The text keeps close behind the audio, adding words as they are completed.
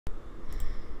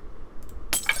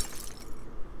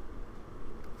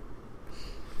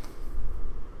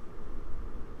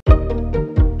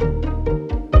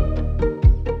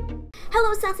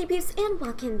Sassy Peeps, and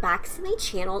welcome back to my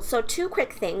channel. So two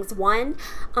quick things. One,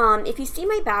 if you see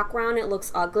my background, it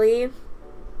looks ugly.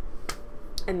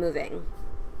 I'm moving.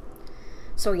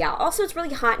 So yeah, also it's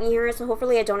really hot in here, so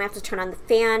hopefully I don't have to turn on the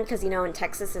fan, because you know in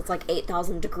Texas it's like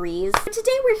 8,000 degrees. But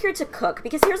today we're here to cook,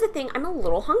 because here's the thing, I'm a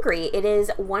little hungry. It is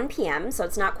 1 p.m, so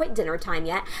it's not quite dinner time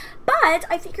yet, but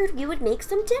I figured we would make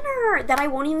some dinner that I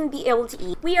won't even be able to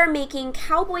eat. We are making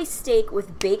cowboy steak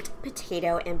with baked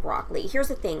potato and broccoli. Here's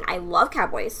the thing, I love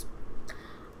cowboys,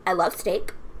 I love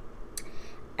steak,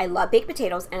 I love baked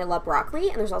potatoes, and I love broccoli,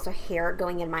 and there's also hair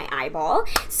going in my eyeball.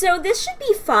 So this should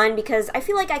be fun because I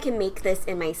feel like I can make this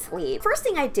in my sleep. First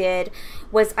thing I did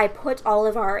was I put all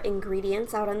of our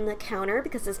ingredients out on the counter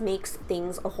because this makes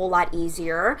things a whole lot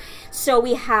easier. So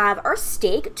we have our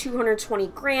steak, 220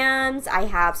 grams. I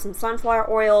have some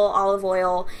sunflower oil, olive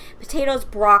oil, potatoes,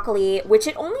 broccoli, which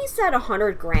it only said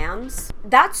 100 grams.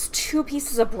 That's 2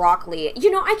 pieces of broccoli. You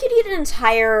know, I could eat an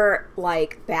entire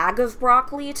like bag of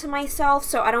broccoli to myself,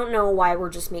 so I don't know why we're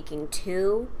just making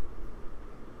 2.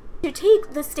 To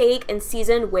take the steak and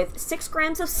season with 6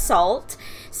 grams of salt,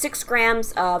 6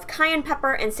 grams of cayenne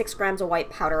pepper, and 6 grams of white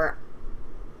powder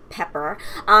pepper.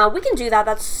 We can do that.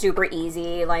 That's super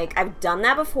easy. Like, I've done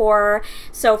that before.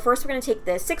 So first we're going to take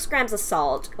this 6 grams of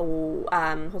salt. Oh,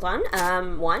 hold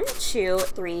on. 1, 2,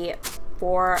 3,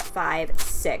 4, 5,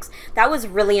 6. That was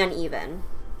really uneven.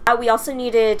 We also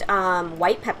needed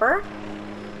white pepper.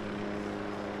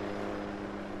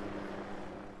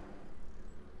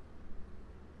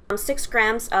 6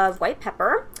 grams of white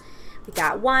pepper. We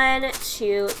got 1,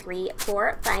 2, 3,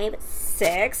 4, 5,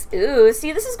 6. Ooh,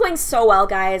 see, this is going so well,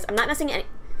 guys. I'm not messing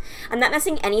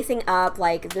anything up.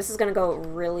 Like, this is gonna go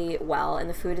really well, and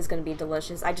the food is gonna be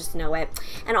delicious. I just know it.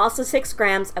 And also 6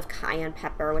 grams of cayenne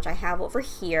pepper, which I have over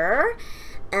here.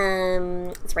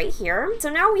 It's right here. So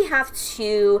now we have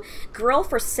to grill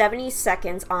for 70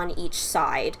 seconds on each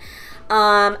side.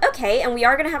 Okay, and we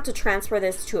are gonna have to transfer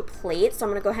this to a plate, so I'm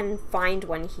gonna go ahead and find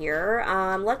one here.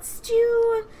 Let's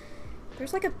do,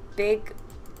 there's like a big,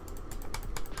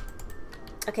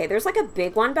 okay, there's like a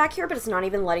big one back here, but it's not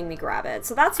even letting me grab it,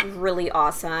 so that's really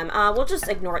awesome. We'll just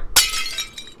ignore it.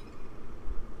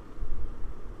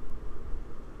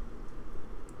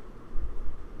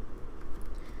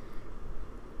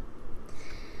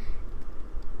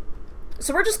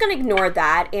 So we're just gonna ignore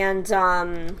that, and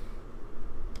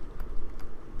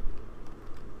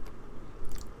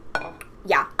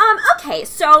yeah. Okay,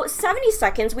 so 70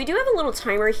 seconds. We do have a little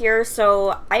timer here,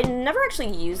 so I never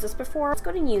actually used this before. Let's go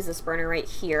ahead and use this burner right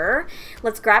here.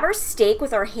 Let's grab our steak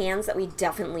with our hands that we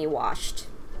definitely washed.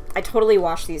 I totally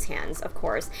washed these hands, of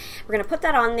course. We're gonna put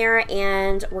that on there,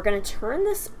 and we're gonna turn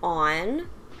this on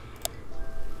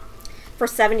for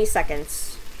 70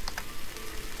 seconds.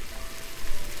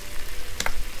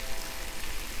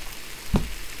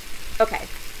 Okay.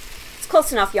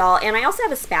 Close enough, y'all. And I also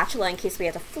have a spatula in case we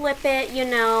have to flip it, you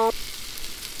know.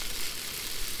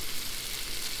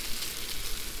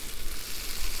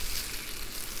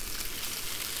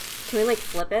 Can we, like,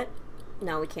 flip it?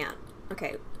 No, we can't.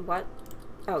 Okay, what?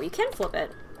 Oh, you can flip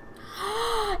it.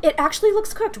 It actually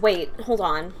looks cooked. Wait, hold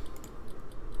on.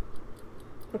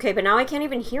 Okay, but now I can't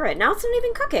even hear it. Now it's not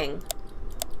even cooking.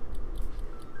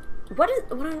 What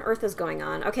on earth is going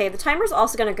on? Okay, the timer's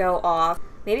also gonna go off.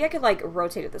 Maybe I could, like,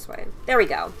 rotate it this way. There we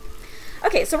go.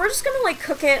 Okay, so we're just gonna, like,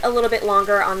 cook it a little bit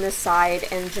longer on this side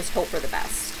and just hope for the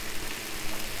best.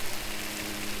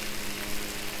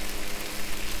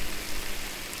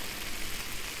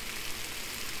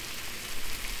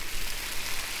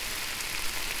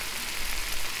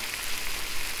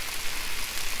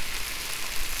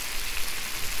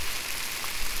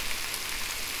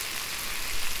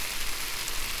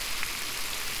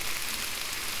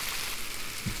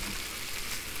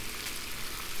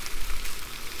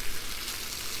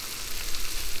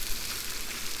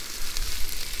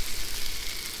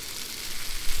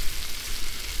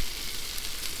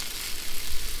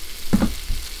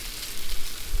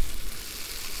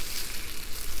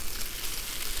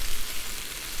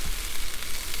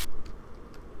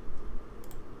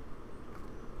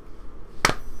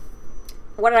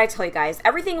 What did I tell you guys?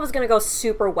 Everything was gonna go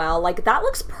super well. Like, that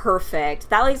looks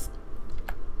perfect. That looks...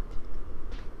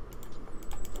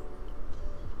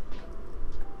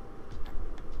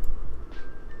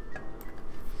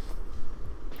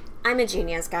 I'm a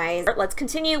genius, guys. Let's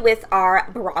continue with our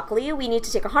broccoli. We need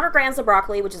to take 100 grams of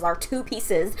broccoli, which is our 2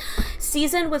 pieces,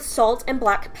 seasoned with salt and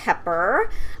black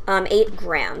pepper, 8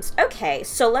 grams. Okay,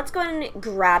 so let's go ahead and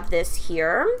grab this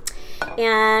here.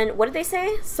 And what did they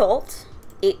say? Salt.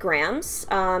 8 grams.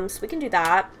 So we can do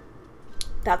that.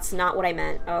 That's not what I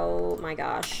meant. Oh my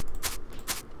gosh.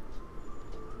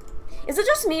 Is it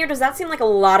just me, or does that seem like a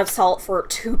lot of salt for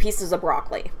 2 pieces of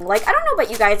broccoli? Like, I don't know about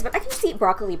you guys, but I can just eat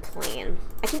broccoli plain.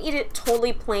 I can eat it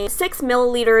totally plain. 6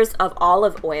 milliliters of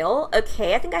olive oil.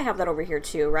 Okay, I think I have that over here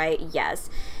too, right? Yes.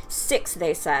 6,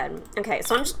 they said. Okay,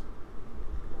 so I'm just...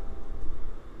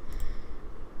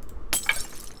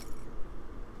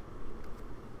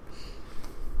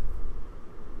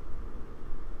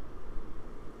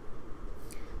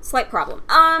 Slight problem.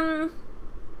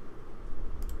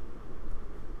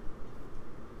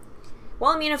 Well,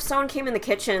 I mean, if someone came in the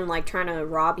kitchen, like, trying to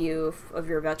rob you of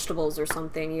your vegetables or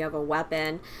something, you have a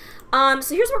weapon.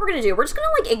 So here's what we're gonna do. We're just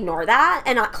gonna, like, ignore that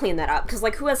and not clean that up. Because,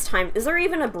 like, who has time? Is there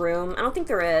even a broom? I don't think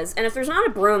there is. And if there's not a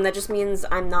broom, that just means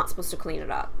I'm not supposed to clean it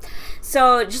up.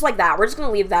 So, just like that. We're just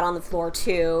gonna leave that on the floor,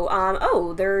 too.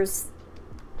 Oh, there's...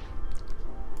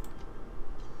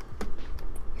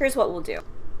 Here's what we'll do.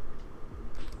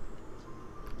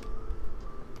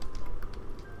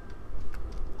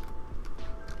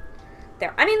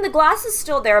 There. I mean, the glass is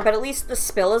still there, but at least the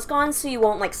spill is gone, so you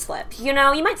won't, like, slip. You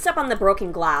know, you might step on the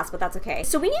broken glass, but that's okay.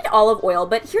 So we need olive oil,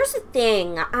 but here's the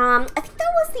thing. I think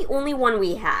that was the only one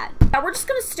we had. We're just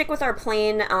gonna stick with our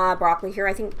plain broccoli here.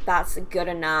 I think that's good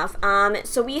enough.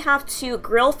 So we have to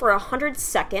grill for 100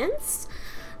 seconds.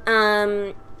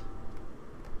 That's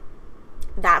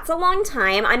a long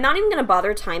time. I'm not even gonna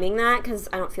bother timing that, because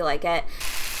I don't feel like it.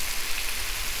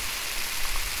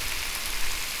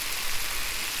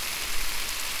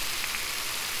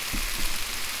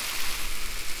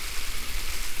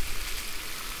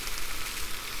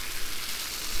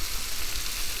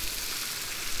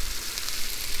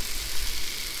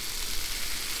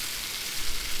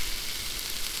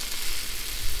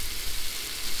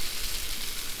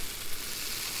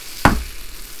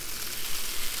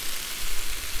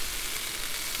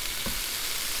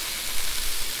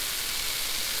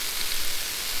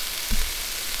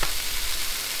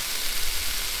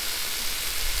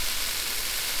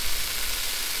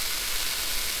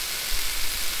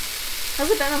 Has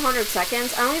it been 100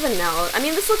 seconds? I don't even know. I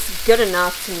mean, this looks good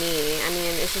enough to me. I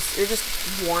mean, it's just, you're just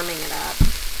warming it up.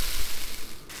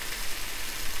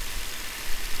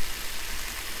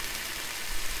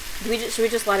 Should we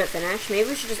just let it finish? Maybe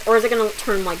we should just, or is it gonna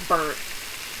turn, like, burnt?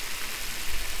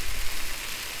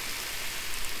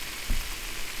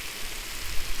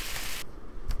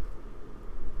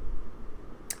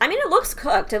 I mean, it looks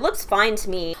cooked. It looks fine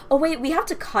to me. Oh, wait, we have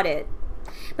to cut it.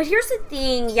 But here's the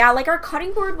thing, yeah, like, our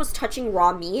cutting board was touching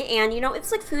raw meat, and, you know,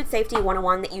 it's like food safety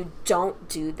 101 that you don't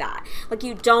do that. Like,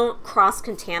 you don't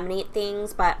cross-contaminate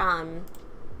things, but,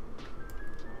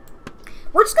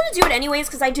 we're just gonna do it anyways,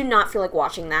 because I do not feel like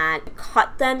watching that.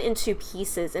 Cut them into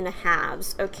pieces, into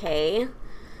halves, okay?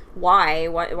 Why?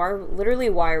 Literally,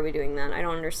 why are we doing that? I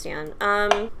don't understand.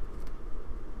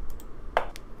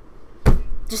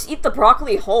 Just eat the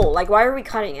broccoli whole. Like, why are we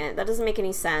cutting it? That doesn't make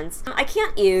any sense. I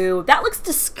can't, ew. That looks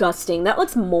disgusting. That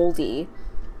looks moldy.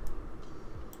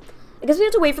 I guess we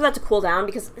have to wait for that to cool down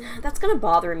because that's gonna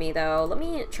bother me though. Let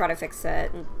me try to fix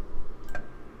it.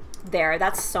 There,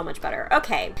 that's so much better.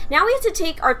 Okay, now we have to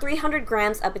take our 300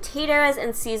 grams of potatoes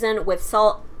and season with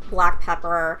salt, black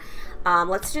pepper.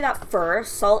 Let's do that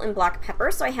first, salt and black pepper.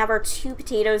 So I have our 2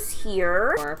 potatoes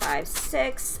here, 4, 5,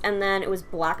 6, and then it was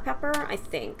black pepper, I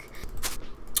think.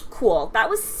 Cool, that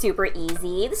was super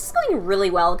easy. This is going really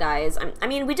well, guys. I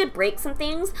mean, we did break some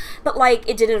things, but like,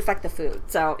 it didn't affect the food,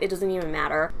 so it doesn't even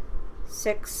matter.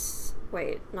 6,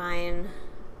 wait, 9,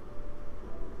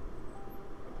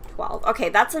 12. Okay,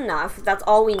 that's enough. That's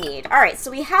all we need. All right,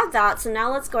 so we have that. So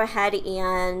now let's go ahead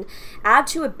and add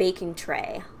to a baking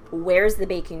tray. Where's the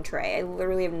baking tray? I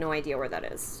literally have no idea where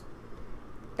that is.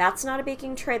 That's not a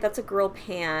baking tray. That's a grill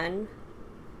pan.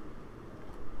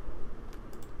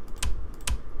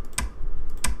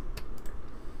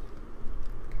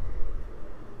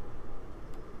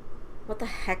 What the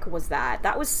heck was that?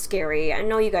 That was scary. I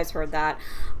know you guys heard that.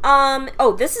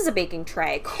 Oh, this is a baking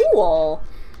tray. Cool.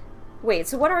 Wait,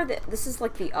 so what are this is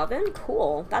like the oven?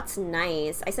 Cool. That's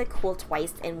nice. I said cool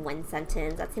twice in one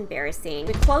sentence. That's embarrassing.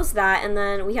 We close that and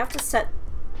then we have to set...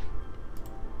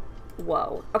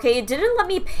 Whoa. Okay, it didn't let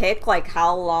me pick like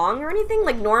how long or anything.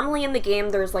 Like normally in the game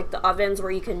there's like the ovens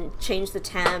where you can change the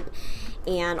temp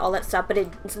and all that stuff, but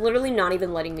it's literally not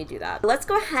even letting me do that. Let's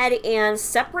go ahead and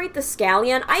separate the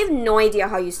scallion. I have no idea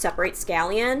how you separate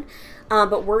scallion,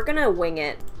 but we're gonna wing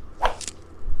it.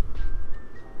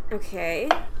 Okay.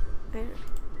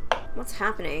 What's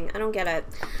happening? I don't get it.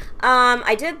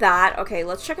 I did that. Okay,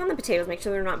 let's check on the potatoes, make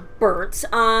sure they're not burnt.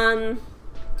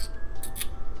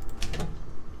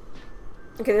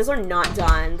 Okay, those are not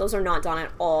done. Those are not done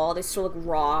at all. They still look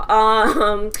raw.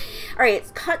 All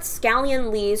right, cut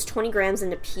scallion leaves 20 grams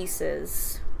into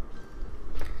pieces.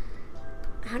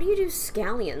 How do you do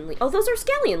scallion leaves? Oh, those are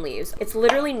scallion leaves. It's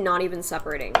literally not even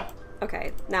separating.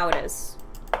 Okay, now it is.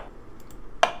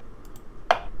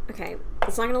 Okay,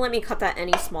 it's not gonna let me cut that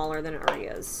any smaller than it already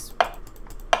is.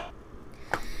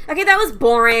 Okay, that was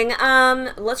boring.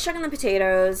 Let's check on the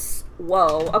potatoes.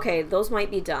 Whoa, okay, those might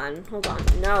be done. Hold on.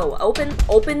 No,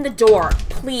 open the door,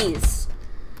 please.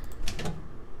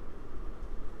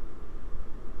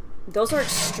 Those are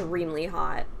extremely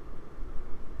hot.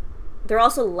 They're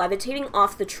also levitating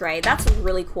off the tray. That's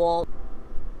really cool.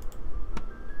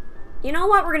 You know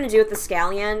what we're gonna do with the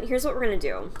scallion? Here's what we're gonna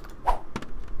do.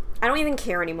 I don't even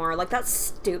care anymore. Like, that's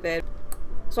stupid.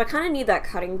 So I kind of need that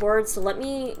cutting board, so let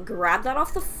me grab that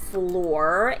off the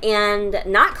floor and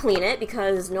not clean it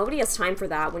because nobody has time for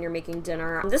that when you're making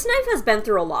dinner. This knife has been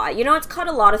through a lot. You know, it's cut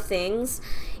a lot of things.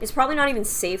 It's probably not even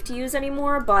safe to use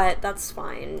anymore, but that's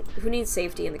fine. Who needs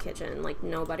safety in the kitchen? Like,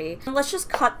 nobody. Let's just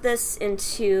cut this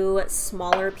into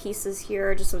smaller pieces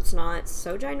here just so it's not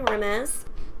so ginormous.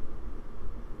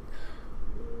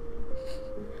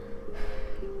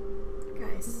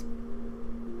 Guys,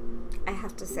 I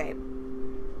have to say,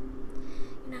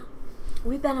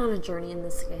 we've been on a journey in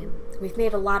this game. We've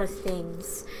made a lot of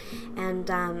things, and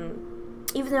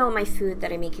even though my food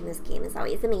that I make in this game is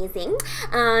always amazing,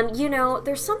 you know,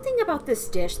 there's something about this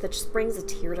dish that just brings a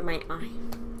tear to my eye.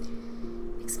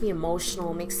 Makes me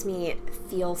emotional, makes me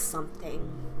feel something.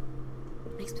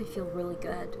 Makes me feel really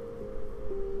good.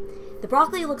 The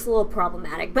broccoli looks a little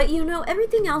problematic, but you know,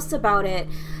 everything else about it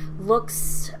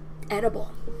looks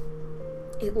edible.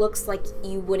 It looks like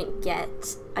you wouldn't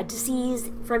get a disease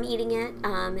from eating it.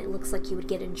 It looks like you would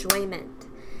get enjoyment.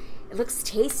 It looks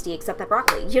tasty, except that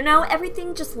broccoli. You know,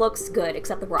 everything just looks good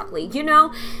except the broccoli, you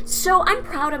know? So I'm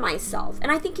proud of myself,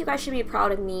 and I think you guys should be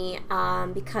proud of me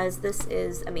because this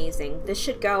is amazing. This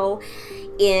should go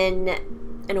in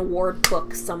an award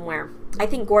book somewhere. I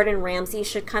think Gordon Ramsay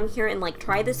should come here and like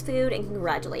try this food and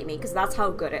congratulate me because that's how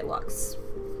good it looks.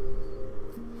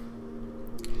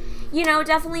 You know,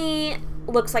 definitely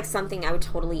looks like something I would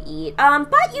totally eat.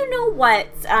 But you know what?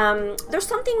 There's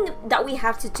something that we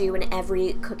have to do in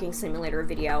every cooking simulator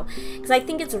video because I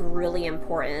think it's really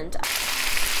important.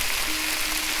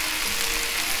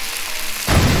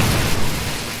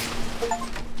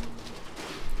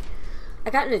 I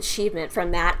got an achievement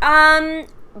from that.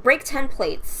 Break 10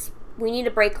 plates. We need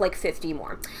to break like 50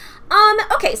 more.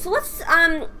 Okay, so let's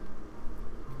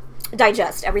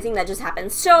digest everything that just happened.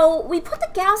 So we put the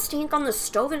gas tank on the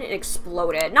stove and it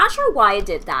exploded. Not sure why it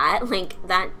did that. Like,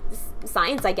 that's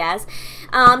science, I guess.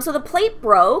 So the plate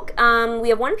broke. We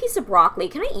have one piece of broccoli.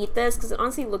 Can I eat this? Because it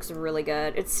honestly looks really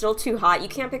good. It's still too hot. You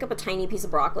can't pick up a tiny piece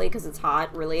of broccoli because it's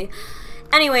hot, really.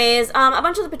 Anyways, a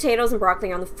bunch of the potatoes and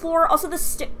broccoli are on the floor. Also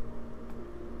the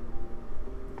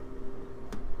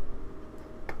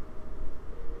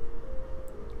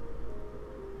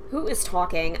Who is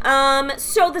talking?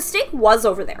 So the steak was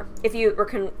over there, if you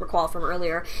can recall from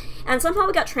earlier. And somehow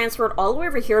we got transferred all the way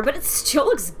over here, but it still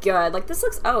looks good. Like, this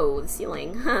looks, oh, the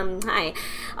ceiling. Hi.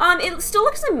 It still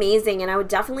looks amazing, and I would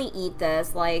definitely eat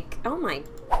this. Like, oh my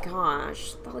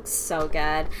gosh, that looks so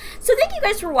good. So thank you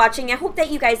guys for watching. I hope that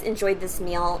you guys enjoyed this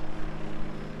meal.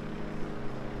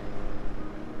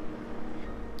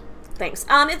 Thanks.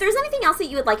 If there's anything else that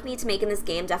you would like me to make in this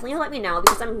game, definitely let me know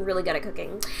because I'm really good at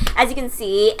cooking, as you can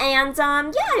see. And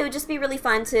yeah, it would just be really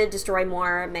fun to destroy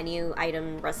more menu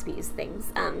item recipes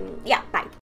things. Yeah, bye.